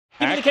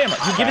the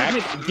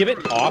camera. Give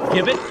it off,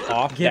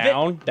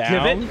 down.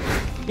 Give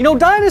it. You know,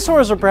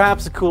 dinosaurs are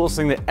perhaps the coolest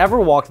thing that ever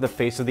walked the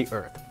face of the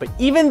earth, but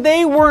even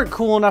they weren't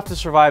cool enough to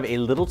survive a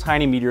little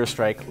tiny meteor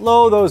strike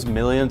low those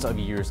millions of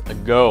years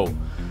ago.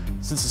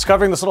 Since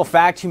discovering this little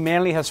fact,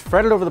 humanity has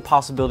fretted over the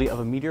possibility of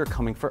a meteor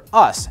coming for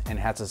us, and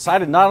has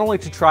decided not only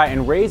to try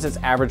and raise its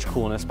average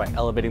coolness by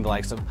elevating the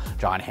likes of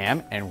John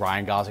Hamm and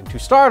Ryan Gosling to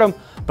stardom,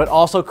 but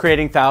also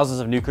creating thousands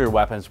of nuclear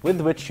weapons with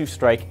which to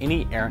strike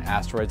any errant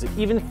asteroids that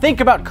even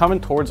think about coming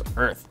towards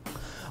Earth.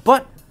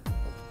 But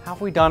have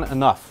we done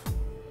enough?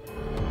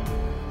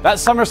 That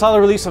summer saw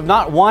the release of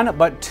not one,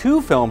 but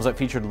two films that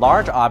featured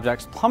large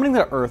objects plummeting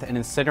to Earth and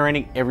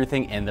incinerating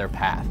everything in their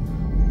path.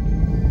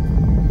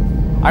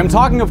 I'm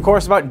talking, of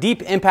course, about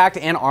Deep Impact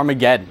and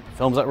Armageddon,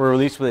 films that were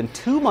released within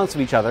 2 months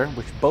of each other,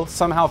 which both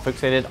somehow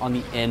fixated on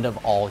the end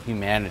of all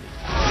humanity.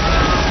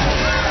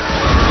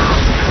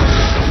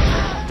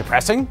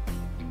 Depressing?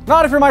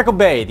 Not if you're Michael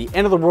Bay, the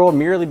end of the world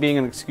merely being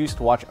an excuse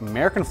to watch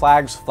American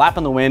flags flap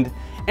in the wind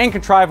and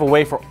contrive a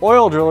way for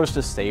oil drillers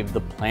to save the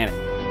planet.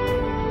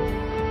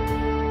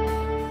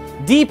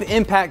 Deep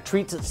Impact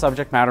treats its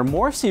subject matter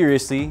more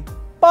seriously,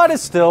 but is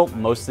still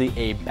mostly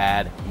a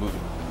bad movie.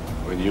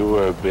 When you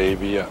were a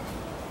baby,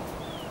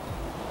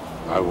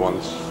 I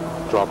once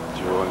dropped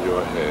you on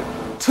your head.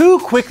 To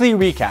quickly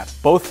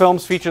recap, both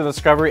films feature the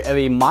discovery of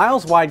a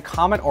miles-wide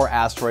comet or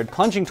asteroid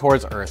plunging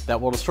towards Earth that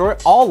will destroy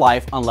all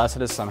life unless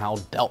it is somehow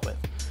dealt with.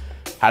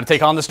 How to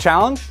take on this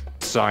challenge?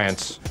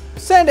 Science.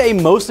 Send a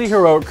mostly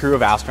heroic crew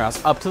of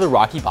astronauts up to the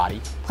rocky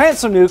body, plant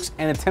some nukes,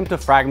 and attempt to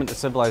fragment the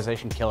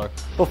civilization killer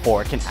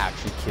before it can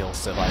actually kill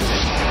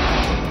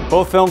civilization.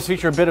 Both films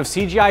feature a bit of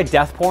CGI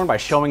death porn by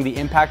showing the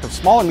impact of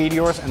smaller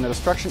meteors and the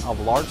destruction of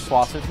large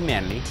swaths of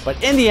humanity,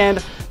 but in the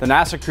end, the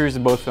NASA crews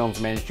in both films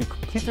managed to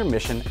complete their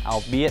mission,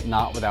 albeit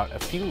not without a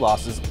few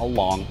losses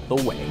along the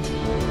way.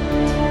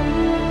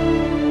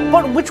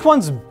 But which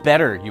one's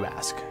better, you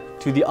ask?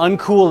 To the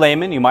uncool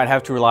layman, you might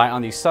have to rely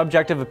on the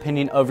subjective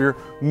opinion of your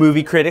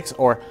movie critics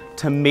or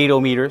tomato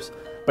meters.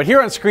 But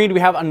here on screen, we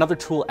have another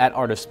tool at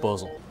our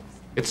disposal.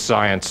 It's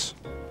science.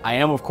 I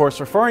am, of course,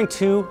 referring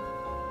to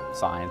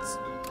science.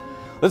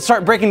 Let's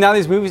start breaking down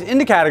these movies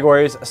into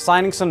categories,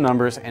 assigning some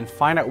numbers, and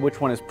find out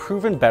which one is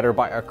proven better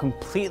by our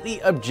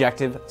completely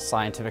objective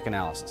scientific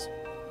analysis.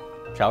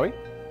 Shall we?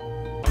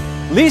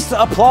 Least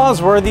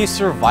applause-worthy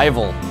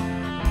survival.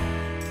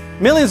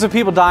 Millions of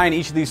people die in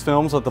each of these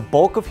films, but the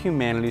bulk of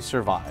humanity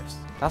survives.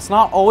 That's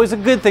not always a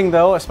good thing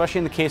though, especially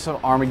in the case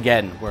of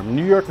Armageddon, where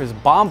New York was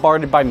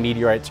bombarded by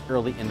meteorites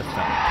early in the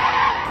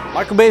film.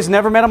 Michael Bay's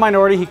never met a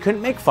minority he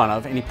couldn't make fun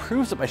of, and he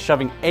proves it by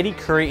shoving Eddie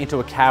Curry into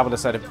a cab with a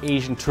set of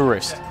Asian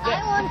tourists.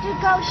 I want to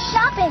go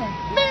shopping.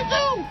 Me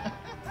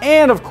too.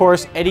 And of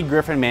course, Eddie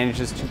Griffin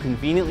manages to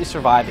conveniently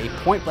survive a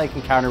point-blank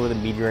encounter with a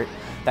meteorite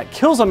that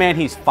kills a man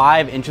he's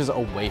 5 inches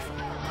away from.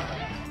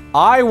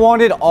 I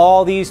wanted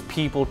all these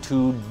people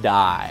to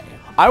die.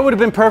 I would have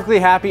been perfectly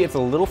happy if the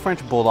little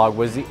French bulldog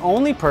was the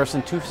only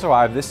person to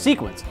survive this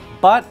sequence,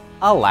 but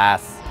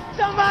alas.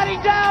 Somebody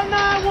dial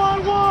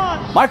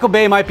 911! Michael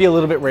Bay might be a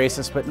little bit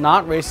racist, but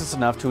not racist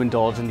enough to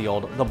indulge in the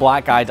old "the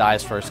black guy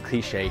dies first"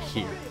 cliche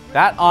here.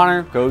 That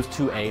honor goes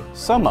to a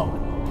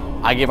Samoan.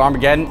 I give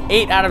Armageddon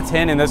 8 out of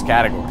 10 in this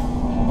category.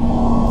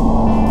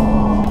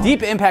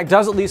 Deep Impact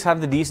does at least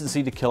have the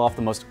decency to kill off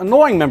the most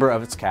annoying member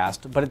of its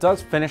cast, but it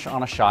does finish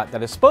on a shot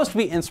that is supposed to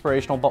be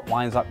inspirational but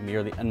winds up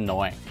merely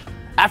annoying.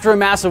 After a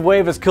massive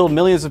wave has killed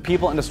millions of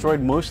people and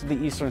destroyed most of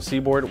the eastern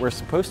seaboard, we're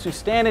supposed to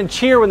stand and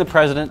cheer when the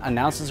president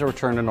announces a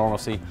return to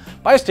normalcy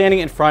by standing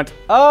in front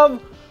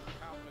of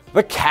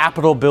the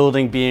Capitol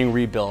building being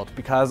rebuilt,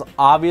 because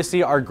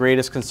obviously our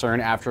greatest concern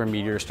after a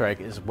meteor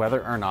strike is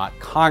whether or not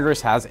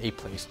Congress has a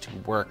place to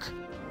work.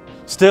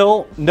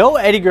 Still, no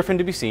Eddie Griffin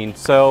to be seen,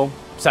 so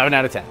 7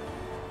 out of 10.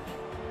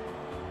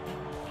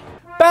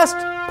 Best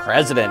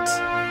President.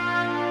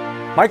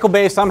 Michael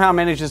Bay somehow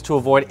manages to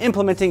avoid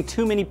implementing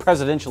too many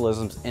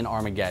presidentialisms in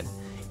Armageddon,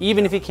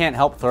 even if he can't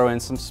help throw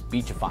in some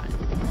speechifying.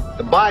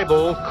 The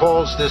Bible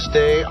calls this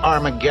day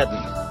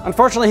Armageddon.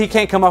 Unfortunately, he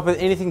can't come up with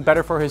anything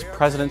better for his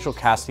presidential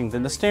casting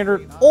than the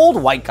standard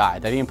old white guy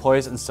that he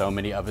employs in so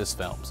many of his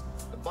films.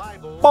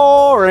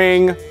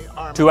 Boring.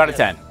 2 out of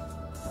 10.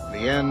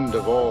 The end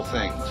of all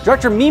things.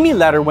 Director Mimi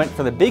Leder went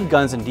for the big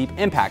guns in Deep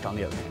Impact, on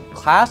the other hand,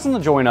 classing the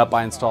joint up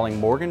by installing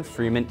Morgan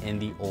Freeman in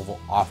the Oval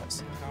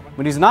Office.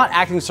 When he's not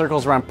acting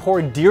circles around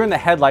poor deer in the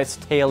headlights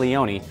Téa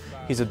Leoni,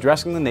 he's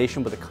addressing the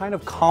nation with the kind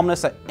of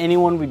calmness that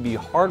anyone would be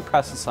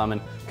hard-pressed to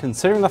summon,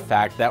 considering the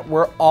fact that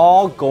we're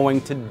all going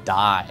to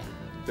die.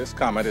 This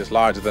comet is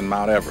larger than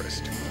Mount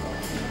Everest.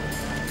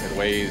 It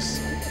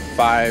weighs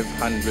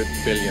 500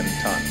 billion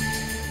tons.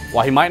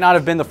 While he might not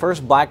have been the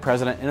first black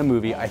president in a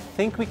movie, I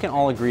think we can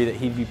all agree that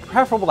he'd be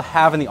preferable to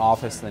have in the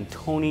office than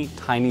Tony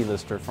Tiny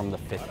Lister from The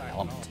Fifth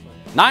Element.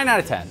 9 out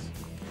of 10.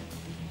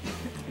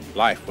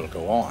 Life will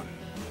go on.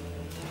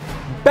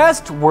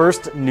 Best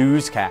Worst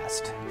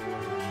Newscast.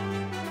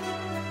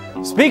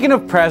 Speaking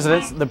of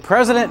presidents, the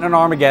president in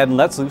Armageddon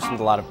lets loose with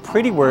a lot of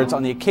pretty words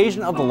on the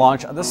occasion of the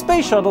launch of the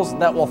space shuttles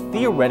that will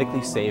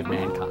theoretically save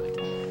mankind.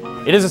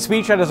 It is a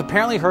speech that is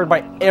apparently heard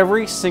by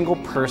every single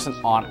person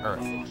on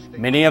Earth,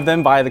 many of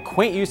them via the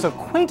quaint use of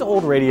quaint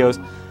old radios,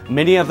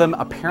 many of them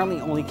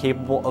apparently only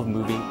capable of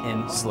moving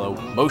in slow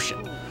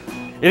motion.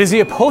 It is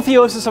the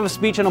apotheosis of a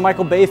speech in a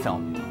Michael Bay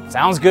film. It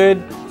sounds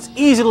good, it's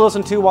easy to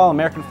listen to while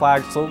American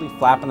flags slowly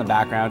flap in the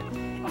background,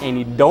 and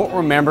you don't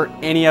remember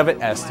any of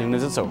it as soon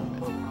as it's over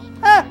with.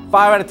 5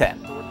 out of 10.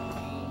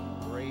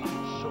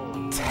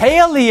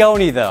 Téa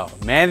Leoni, though,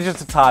 manages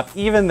to top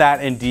even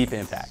that in Deep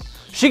Impact.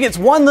 She gets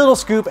one little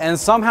scoop and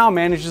somehow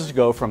manages to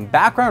go from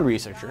background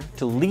researcher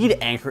to lead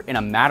anchor in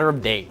a matter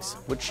of days,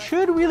 which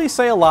should really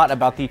say a lot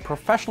about the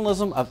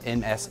professionalism of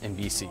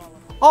MSNBC.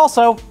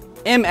 Also,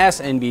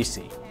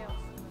 MSNBC.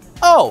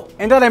 Oh,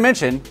 and did I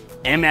mention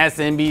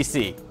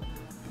MSNBC?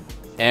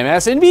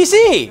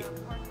 MSNBC!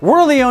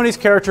 Were Leoni's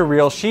character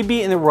real, she'd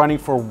be in the running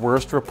for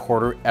worst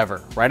reporter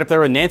ever, right up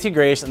there with Nancy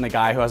Grace and the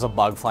guy who has a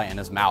bug fly in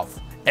his mouth.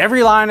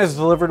 Every line is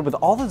delivered with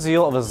all the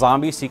zeal of a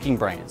zombie seeking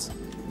brains.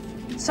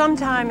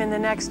 Sometime in the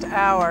next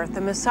hour,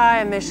 the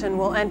Messiah mission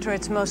will enter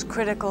its most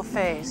critical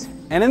phase.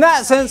 And in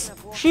that sense,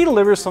 she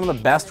delivers some of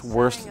the best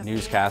worst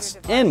newscasts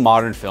in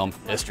modern film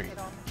history.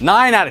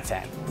 9 out of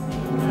 10.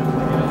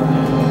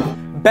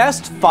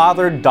 Best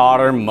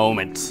father-daughter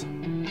moment.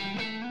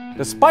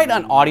 Despite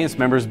an audience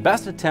member's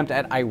best attempt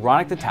at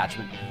ironic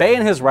detachment, Bay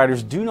and his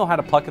writers do know how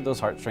to pluck at those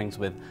heartstrings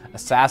with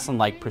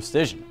assassin-like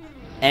precision.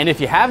 And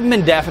if you haven't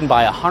been deafened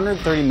by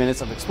 130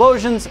 minutes of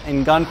explosions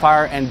and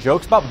gunfire and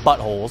jokes about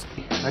buttholes,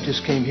 I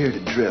just came here to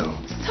drill.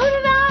 So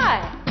did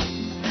I.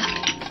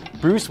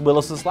 Bruce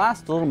Willis's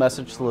last little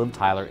message to Liv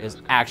Tyler is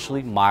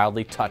actually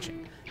mildly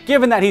touching,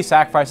 given that he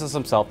sacrifices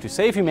himself to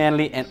save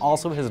humanity and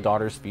also his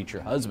daughter's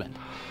future husband.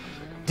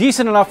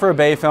 Decent enough for a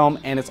Bay film,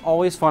 and it's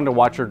always fun to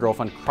watch your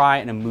girlfriend cry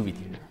in a movie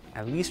theater,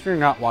 at least when you're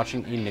not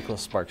watching a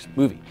Nicholas Sparks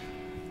movie.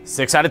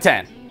 6 out of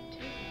 10.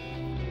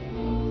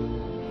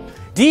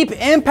 Deep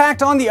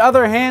Impact, on the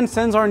other hand,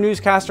 sends our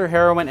newscaster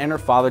heroine and her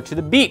father to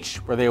the beach,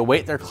 where they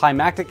await their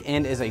climactic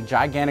end as a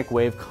gigantic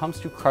wave comes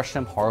to crush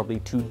them horribly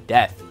to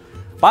death.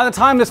 By the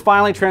time this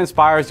finally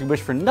transpires, you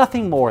wish for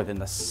nothing more than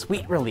the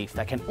sweet relief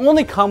that can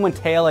only come when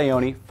Téa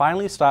Leoni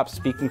finally stops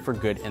speaking for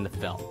good in the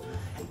film.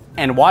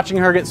 And watching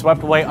her get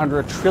swept away under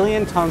 1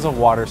 trillion tons of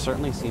water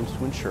certainly seems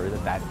to ensure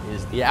that that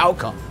is the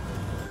outcome.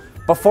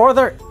 Before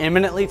their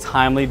imminently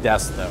timely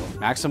deaths, though,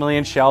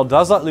 Maximilian Schell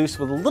does let loose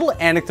with a little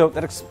anecdote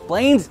that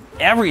explains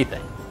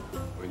everything.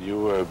 When you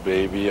were a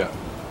baby, I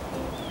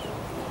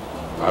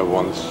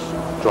once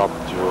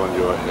dropped you on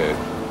your head.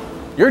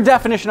 Your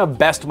definition of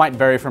best might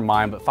vary from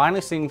mine, but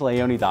finally seeing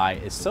Leoni die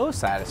is so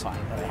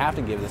satisfying that I have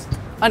to give this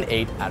an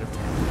 8 out of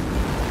 10.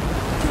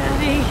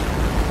 Daddy.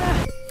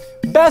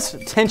 Best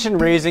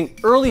tension-raising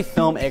early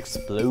film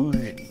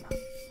explosion.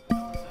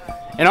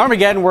 In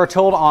Armageddon, we're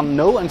told on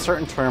no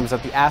uncertain terms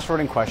that the asteroid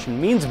in question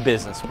means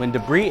business when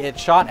debris it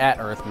shot at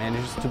Earth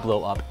manages to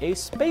blow up a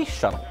space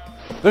shuttle.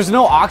 There's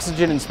no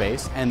oxygen in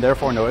space, and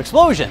therefore no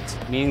explosions,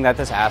 meaning that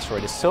this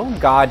asteroid is so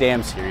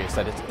goddamn serious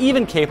that it's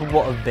even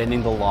capable of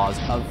bending the laws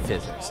of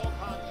physics.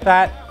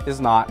 That is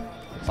not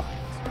science.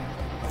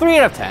 3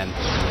 out of 10.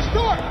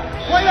 Stuart,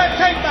 play that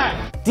tape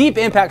back! Deep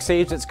Impact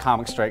saves its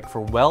comic strike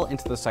for well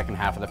into the second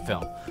half of the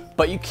film,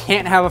 but you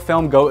can't have a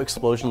film go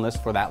explosionless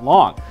for that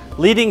long,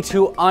 leading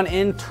to an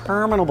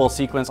interminable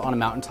sequence on a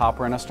mountaintop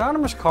where an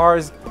astronomer's car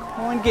is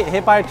going to get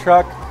hit by a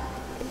truck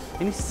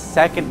any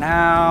second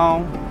now.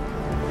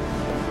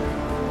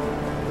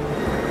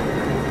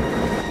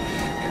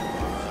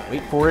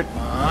 Wait for it.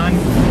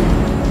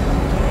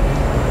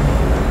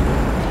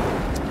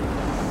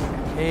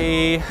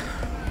 Okay.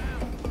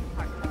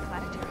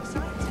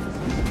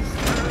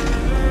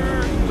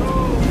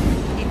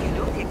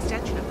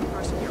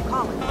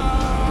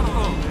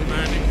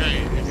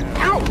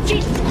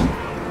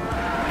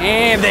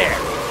 And there.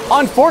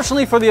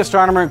 Unfortunately for the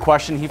astronomer in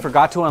question, he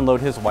forgot to unload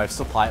his wife's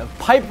supply of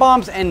pipe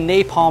bombs and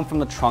napalm from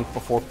the trunk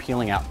before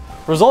peeling out,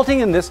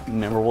 resulting in this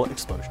memorable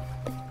explosion.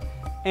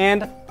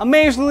 And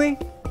amazingly,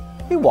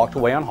 he walked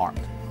away unharmed.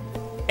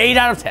 8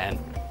 out of 10.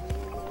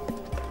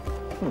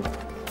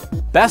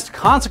 Best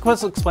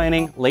consequence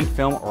explaining late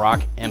film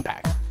rock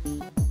impact.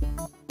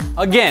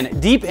 Again,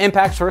 Deep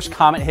Impact's first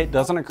comet hit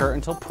doesn't occur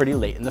until pretty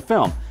late in the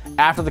film,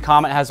 after the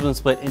comet has been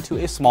split into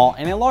a small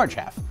and a large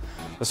half.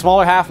 The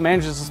smaller half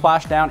manages to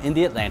splash down in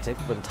the Atlantic,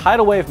 but the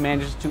tidal wave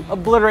manages to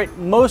obliterate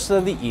most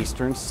of the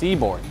eastern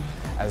seaboard,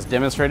 as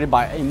demonstrated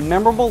by a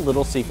memorable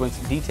little sequence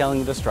detailing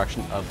the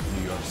destruction of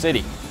New York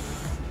City.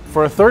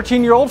 For a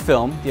 13-year-old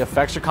film, the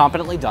effects are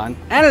competently done,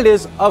 and it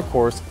is, of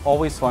course,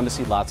 always fun to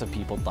see lots of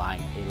people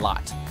dying a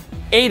lot.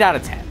 8 out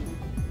of 10.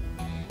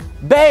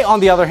 Bay, on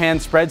the other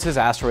hand, spreads his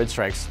asteroid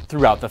strikes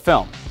throughout the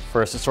film,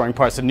 first destroying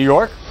parts of New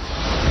York,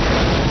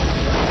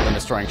 then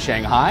destroying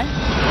Shanghai,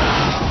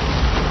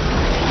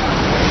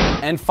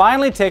 and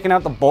finally taking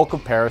out the bulk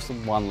of Paris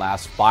with one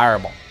last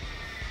fireball.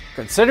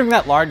 Considering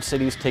that large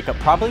cities take up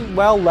probably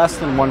well less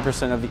than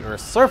 1% of the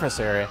Earth's surface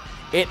area,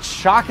 it's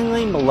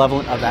shockingly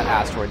malevolent of that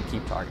asteroid to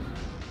keep targeting.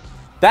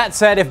 That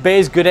said, if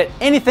Bay's good at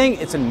anything,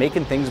 it's in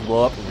making things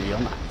blow up real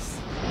nice.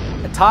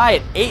 A tie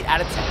at 8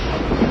 out of 10.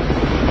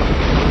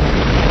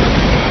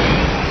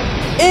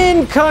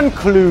 In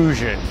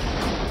conclusion,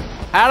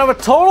 out of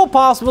a total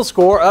possible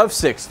score of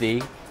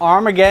 60,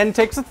 Armageddon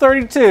takes a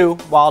 32,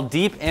 while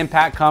Deep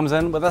Impact comes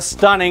in with a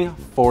stunning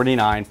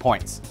 49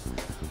 points.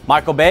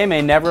 Michael Bay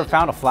may never have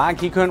found a flag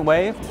he couldn't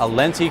wave, a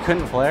lens he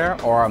couldn't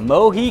flare, or a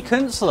mow he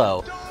couldn't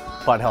slow,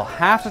 but he'll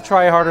have to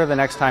try harder the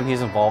next time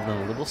he's involved in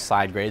a little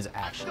Sidegrades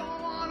action.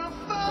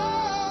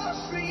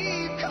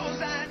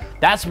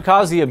 That's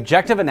because the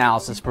objective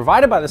analysis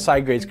provided by the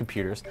Sidegrades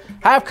computers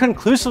have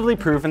conclusively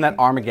proven that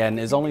Armageddon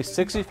is only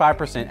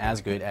 65%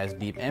 as good as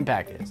Deep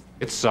Impact is.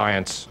 It's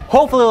science.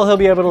 Hopefully he'll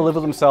be able to live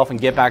with himself and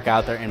get back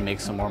out there and make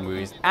some more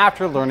movies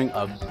after learning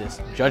of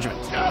this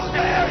judgment.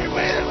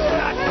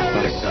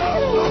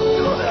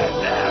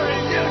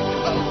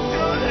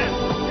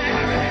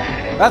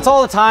 That's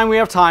all the time we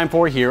have time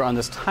for here on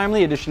this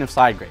timely edition of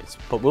Sidegrades,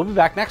 but we'll be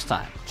back next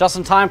time, just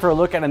in time for a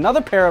look at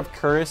another pair of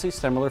curiously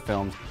similar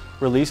films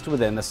released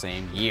within the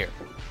same year.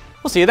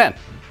 We'll see you then.